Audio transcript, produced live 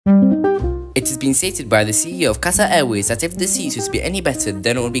It has been stated by the CEO of Qatar Airways that if the seats were to be any better,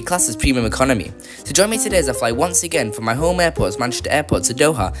 then it would be classed as premium economy. To join me today as I fly once again from my home airport, Manchester Airport, to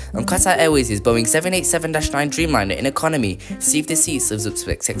Doha on Qatar Airways' Boeing 787-9 Dreamliner in economy to see if the seats lives up to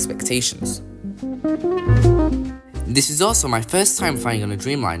expectations. This is also my first time flying on a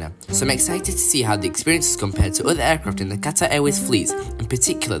Dreamliner, so I'm excited to see how the experience is compared to other aircraft in the Qatar Airways fleet, in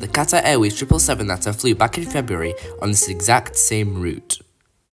particular the Qatar Airways 777 that I flew back in February on this exact same route.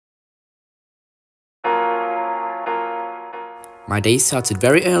 My day started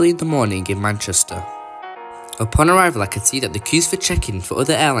very early in the morning in Manchester. Upon arrival I could see that the queues for check-in for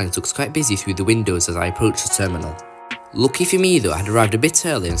other airlines looks quite busy through the windows as I approached the terminal. Lucky for me though, I had arrived a bit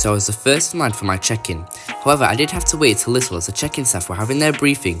early and so I was the first in line for my check-in. However, I did have to wait a little as the check-in staff were having their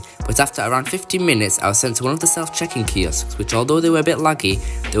briefing, but after around 15 minutes I was sent to one of the self-check-in kiosks, which although they were a bit laggy,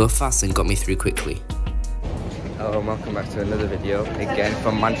 they were fast and got me through quickly. Hello and welcome back to another video, again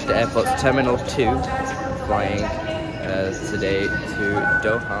from Manchester Airport's Terminal 2, flying today to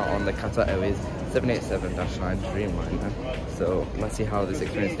Doha on the Qatar Airways 787-9 Dreamliner. So let's see how this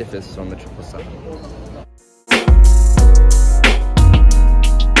experience differs from the 777.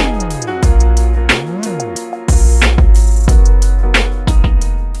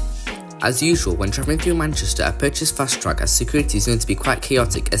 As usual, when travelling through Manchester, I purchased Fast Track as security is known to be quite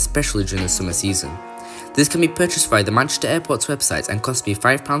chaotic, especially during the summer season. This can be purchased via the Manchester Airport's website and cost me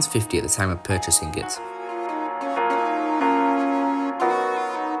 £5.50 at the time of purchasing it.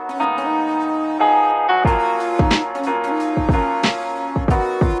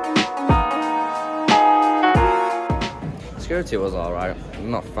 Security was alright,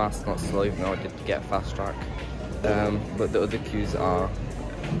 not fast, not slow, even though I did get Fast Track. But the other queues are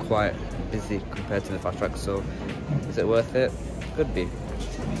quite busy compared to the Fast Track, so is it worth it? Could be.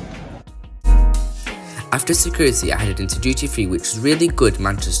 After security I headed into duty free, which was really good in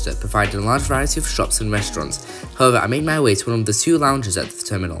Manchester, providing a large variety of shops and restaurants. However, I made my way to one of the two lounges at the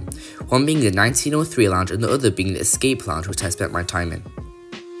terminal, one being the 1903 lounge and the other being the Escape lounge, which I spent my time in.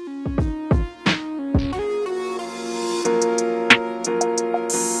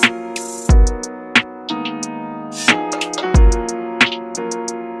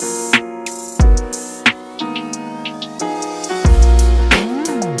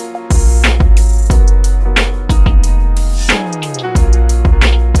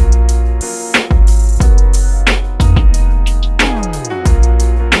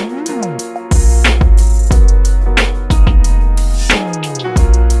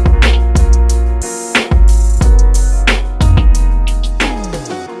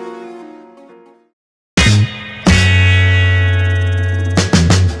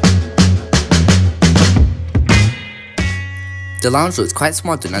 The lounge looks quite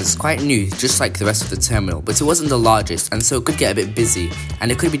modern as it's quite new, just like the rest of the terminal, but it wasn't the largest and so it could get a bit busy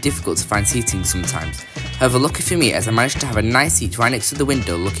and it could be difficult to find seating sometimes. However, lucky for me as I managed to have a nice seat right next to the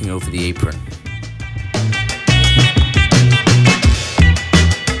window looking over the apron.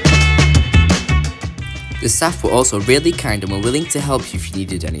 The staff were also really kind and were willing to help you if you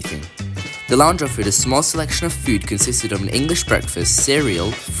needed anything. The lounge offered a small selection of food consisted of an English breakfast,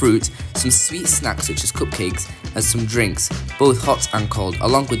 cereal, fruit, some sweet snacks such as cupcakes, and some drinks, both hot and cold,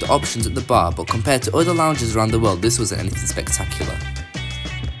 along with the options at the bar, but compared to other lounges around the world, this wasn't anything spectacular.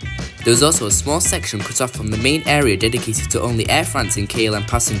 There was also a small section cut off from the main area dedicated to only Air France and KLM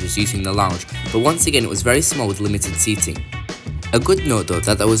passengers using the lounge, but once again it was very small with limited seating. A good note though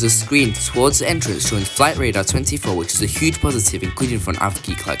that there was a screen towards the entrance showing Flight Radar 24, which is a huge positive including for an av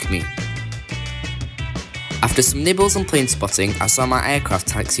geek like me. After some nibbles and plane spotting, I saw my aircraft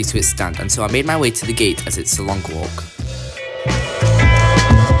taxi to its stand and so I made my way to the gate as it's a long walk.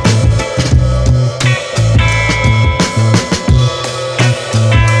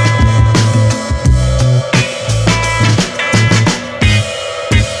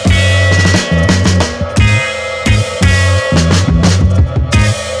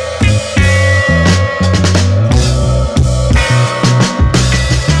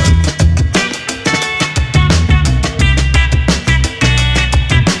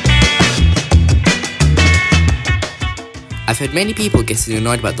 I've heard many people getting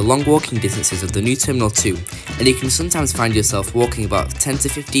annoyed about the long walking distances of the new Terminal 2, and you can sometimes find yourself walking about 10 to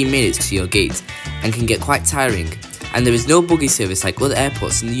 15 minutes to your gate, and can get quite tiring, and there is no buggy service like other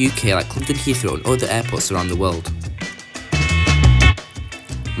airports in the UK like London Heathrow and other airports around the world.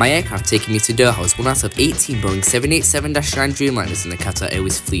 My aircraft taking me to Doha was one out of 18 Boeing 787-9 Dreamliners in the Qatar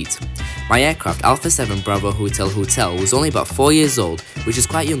Airways fleet. My aircraft Alpha 7 Bravo Hotel was only about 4 years old, which is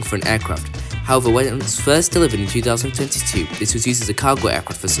quite young for an aircraft, However, when it was first delivered in 2022, this was used as a cargo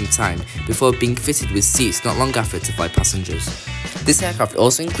aircraft for some time, before being fitted with seats not long after to fly passengers. This aircraft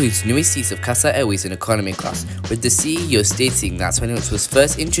also includes newest seats of Qatar Airways in economy class, with the CEO stating that when it was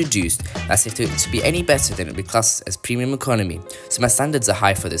first introduced, that if it to be any better then it would be classed as premium economy, so my standards are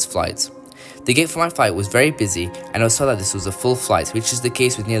high for this flight. The gate for my flight was very busy, and I was told that this was a full flight, which is the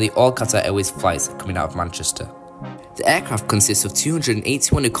case with nearly all Qatar Airways flights coming out of Manchester. The aircraft consists of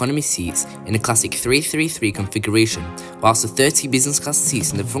 281 economy seats in a classic 333 configuration, whilst the 30 business class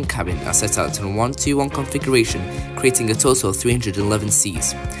seats in the front cabin are set out in a 121 configuration, creating a total of 311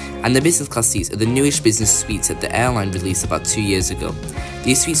 seats. And the business class seats are the newish business suites that the airline released about 2 years ago.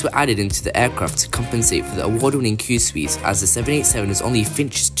 These suites were added into the aircraft to compensate for the award-winning Q suites, as the 787 was only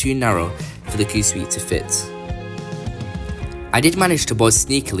inches too narrow for the Q suite to fit. I did manage to board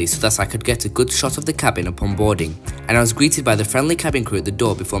sneakily so that I could get a good shot of the cabin upon boarding, and I was greeted by the friendly cabin crew at the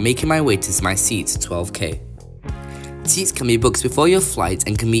door before making my way to my seat 12K. Seats can be booked before your flight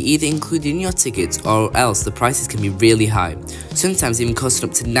and can be either included in your ticket or else the prices can be really high, sometimes even costing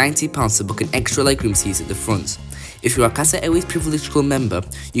up to £90 to book an extra legroom seat at the front. If you are a Qatar Airways Privileged Club member,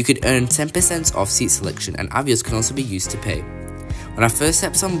 you could earn 10% off seat selection, and Avios can also be used to pay. When I first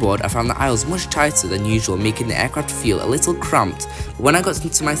stepped on board, I found the aisles much tighter than usual, making the aircraft feel a little cramped, but when I got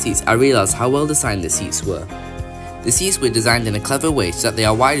into my seats, I realised how well designed the seats were. The seats were designed in a clever way so that they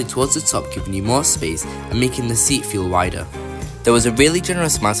are wider towards the top, giving you more space and making the seat feel wider. There was a really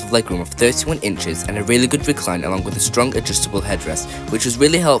generous amount of legroom of 31 inches and a really good recline along with a strong adjustable headrest, which was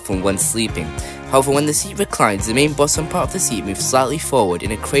really helpful when sleeping. However, when the seat reclines, the main bottom part of the seat moves slightly forward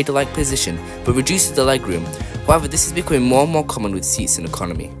in a cradle-like position but reduces the legroom. However, this is becoming more and more common with seats in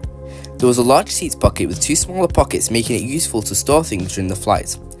economy. There was a large seats pocket with two smaller pockets, making it useful to store things during the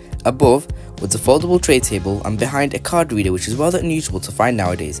flight. Above was a foldable tray table, and behind a card reader, which is rather unusual to find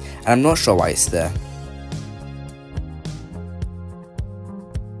nowadays, and I'm not sure why it's there.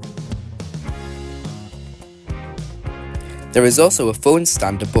 There is also a phone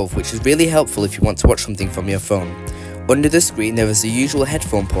stand above, which is really helpful if you want to watch something from your phone. Under the screen there is the usual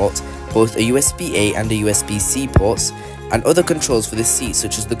headphone port, both a USB-A and a USB-C ports, and other controls for the seat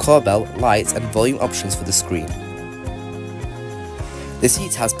such as the call bell, lights and volume options for the screen. The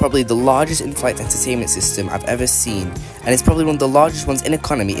seat has probably the largest in-flight entertainment system I've ever seen, and it's probably one of the largest ones in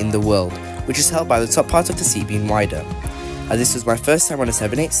economy in the world, which is held by the top part of the seat being wider. As this was my first time on a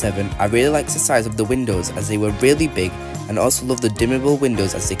 787, I really liked the size of the windows as they were really big, and also love the dimmable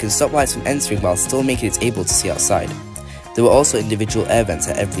windows as they can stop lights from entering while still making it able to see outside. There were also individual air vents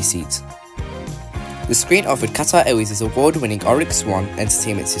at every seat. The screen offered Qatar Airways' award-winning Oryx One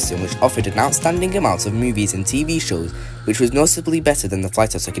entertainment system, which offered an outstanding amount of movies and TV shows, which was noticeably better than the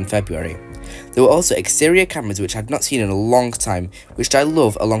flight I took in February. There were also exterior cameras which I had not seen in a long time, which I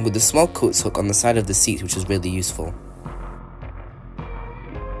love, along with the small coats hook on the side of the seat, which was really useful.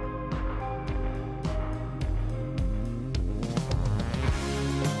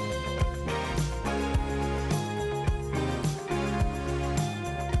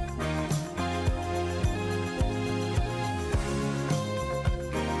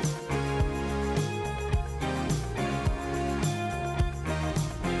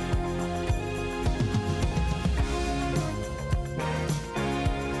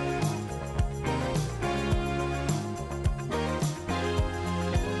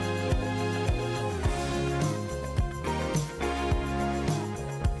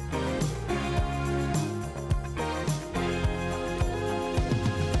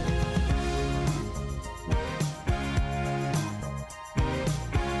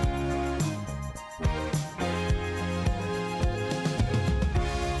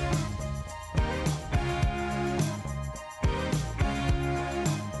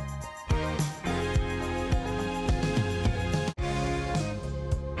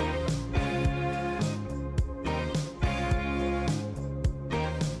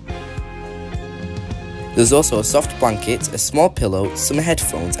 There's also a soft blanket, a small pillow, some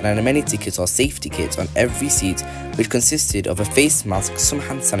headphones and an amenity kit or safety kit on every seat, which consisted of a face mask, some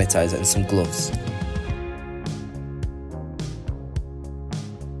hand sanitizer and some gloves.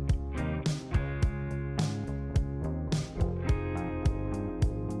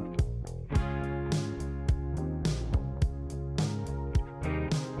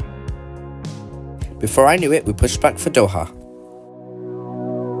 Before I knew it, we pushed back for Doha.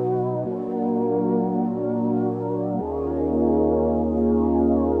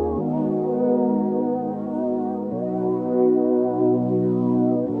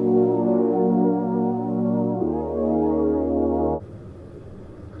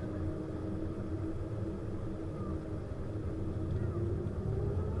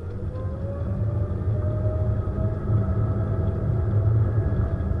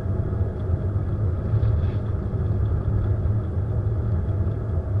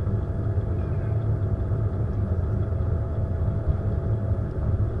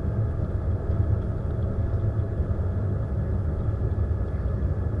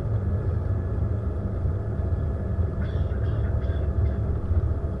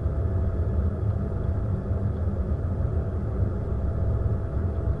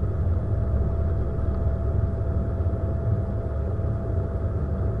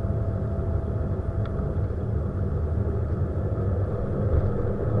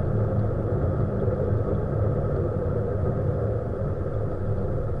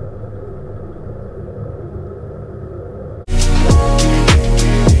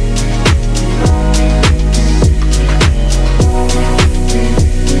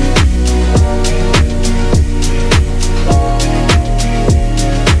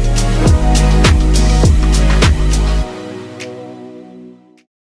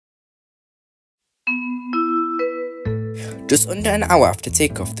 Just under an hour after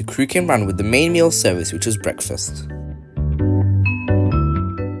takeoff, the crew came round with the main meal service, which was breakfast.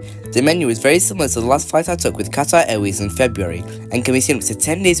 The menu is very similar to the last flight I took with Qatar Airways in February and can be seen up to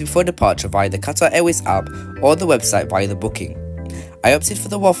 10 days before departure via the Qatar Airways app or the website via the booking. I opted for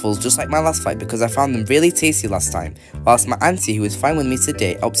the waffles just like my last flight because I found them really tasty last time, whilst my auntie, who is fine with me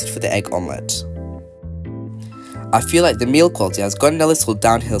today, opted for the egg omelette. I feel like the meal quality has gone a little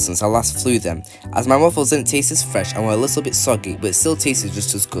downhill since I last flew them, as my waffles didn't taste as fresh and were a little bit soggy, but still tasted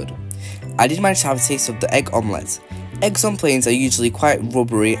just as good. I did manage to have a taste of the egg omelette. Eggs on planes are usually quite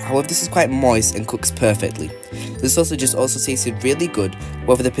rubbery, however this is quite moist and cooks perfectly. The sausage also tasted really good,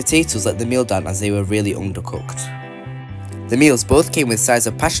 however the potatoes let the meal down as they were really undercooked. The meals both came with sides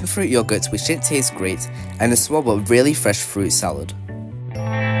of passion fruit yogurt, which didn't taste great, and a small but really fresh fruit salad.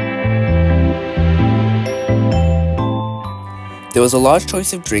 There was a large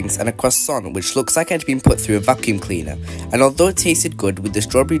choice of drinks and a croissant which looks like it had been put through a vacuum cleaner, and although it tasted good with the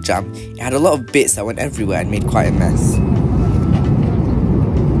strawberry jam, it had a lot of bits that went everywhere and made quite a mess.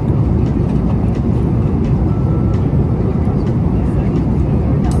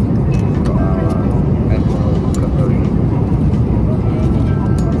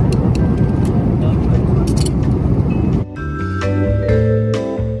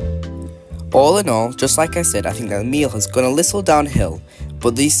 All in all, just like I said, I think that the meal has gone a little downhill,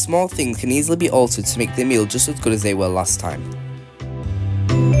 but these small things can easily be altered to make the meal just as good as they were last time.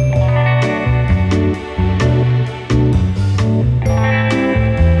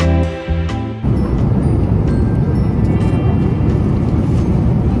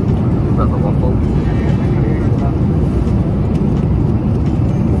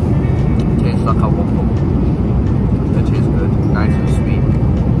 Tastes like a waffle. It is good, nice and sweet.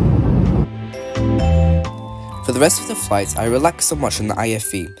 For the rest of the flight, I relaxed somewhat on the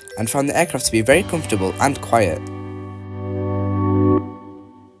IFE and found the aircraft to be very comfortable and quiet.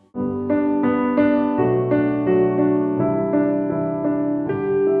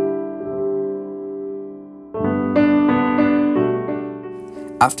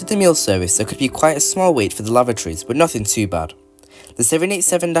 After the meal service, there could be quite a small wait for the lavatories, but nothing too bad. The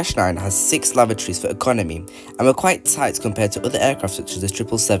 787-9 has 6 lavatories for economy and were quite tight compared to other aircraft such as the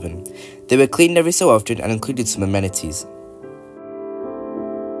 777. They were cleaned every so often and included some amenities.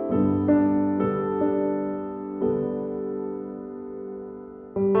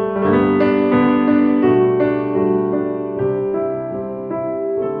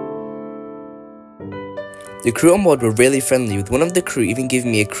 The crew on board were really friendly, with one of the crew even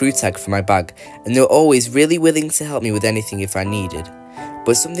giving me a crew tag for my bag, and they were always really willing to help me with anything if I needed.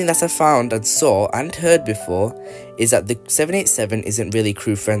 But something that I found and saw and heard before is that the 787 isn't really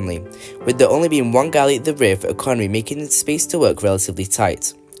crew friendly, with there only being one galley at the rear for economy, making the space to work relatively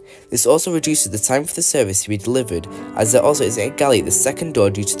tight. This also reduces the time for the service to be delivered, as there also isn't a galley at the second door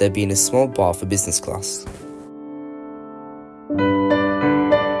due to there being a small bar for business class.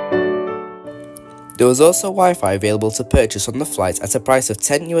 There was also Wi-Fi available to purchase on the flight at a price of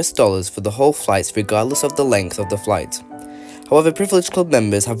 $10 for the whole flight regardless of the length of the flight. However, Privileged Club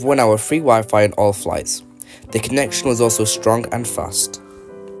members have 1 hour free Wi-Fi on all flights. The connection was also strong and fast.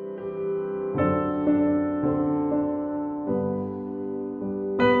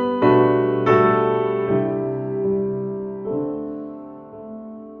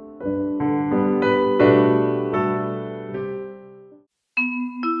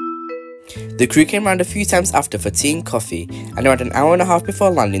 The crew came round a few times after for tea and coffee, and around an hour and a half before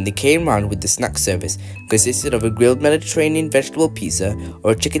landing they came round with the snack service, consisted of a grilled Mediterranean vegetable pizza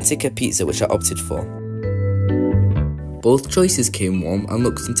or a chicken tikka pizza, which I opted for. Both choices came warm and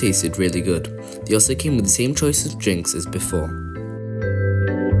looked and tasted really good. They also came with the same choice of drinks as before.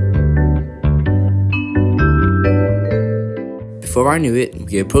 Before I knew it,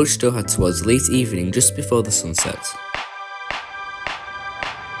 we approached Doha towards late evening just before the sunset.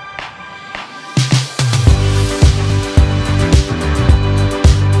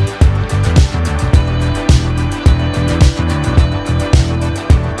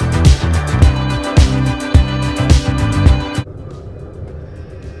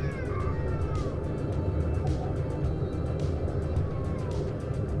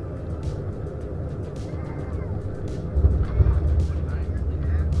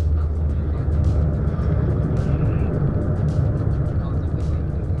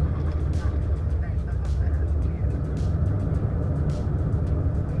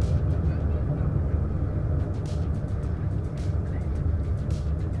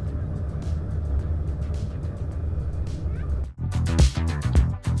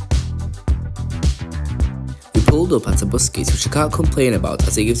 pulled up at a bus gate, which I can't complain about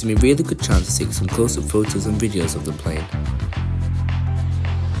as it gives me a really good chance to take some close-up photos and videos of the plane.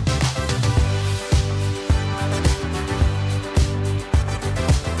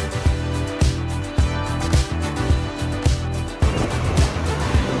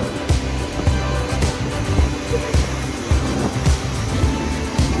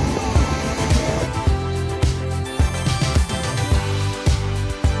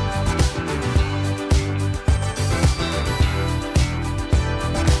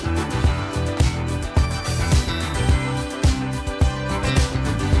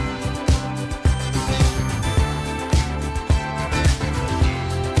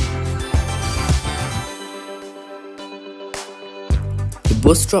 The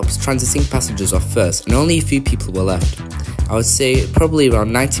bus drops transiting passengers off first and only a few people were left. I would say probably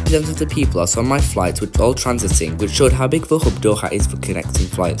around 90% of the people I saw on my flights were all transiting, which showed how big of a hub Doha is for connecting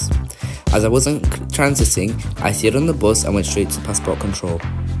flights. As I wasn't transiting, I stayed on the bus and went straight to passport control.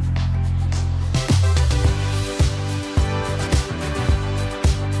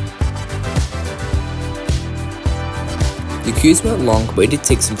 The queues weren't long, but it did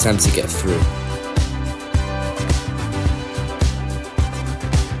take some time to get through.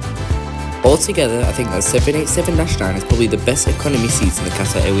 Altogether, I think that 787-9 is probably the best economy seats in the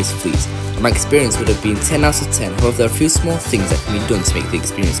Qatar Airways fleet, and my experience would have been 10 out of 10, however there are a few small things that can be done to make the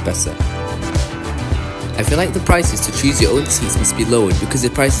experience better. I feel like the prices to choose your own seats must be lowered because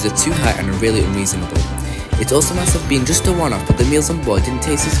the prices are too high and are really unreasonable. It also must have been just a one-off, but the meals on board didn't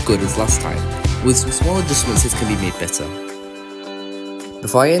taste as good as last time. With some small adjustments this can be made better.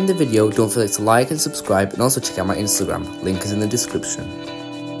 Before I end the video, don't forget to like and subscribe and also check out my Instagram, link is in the description.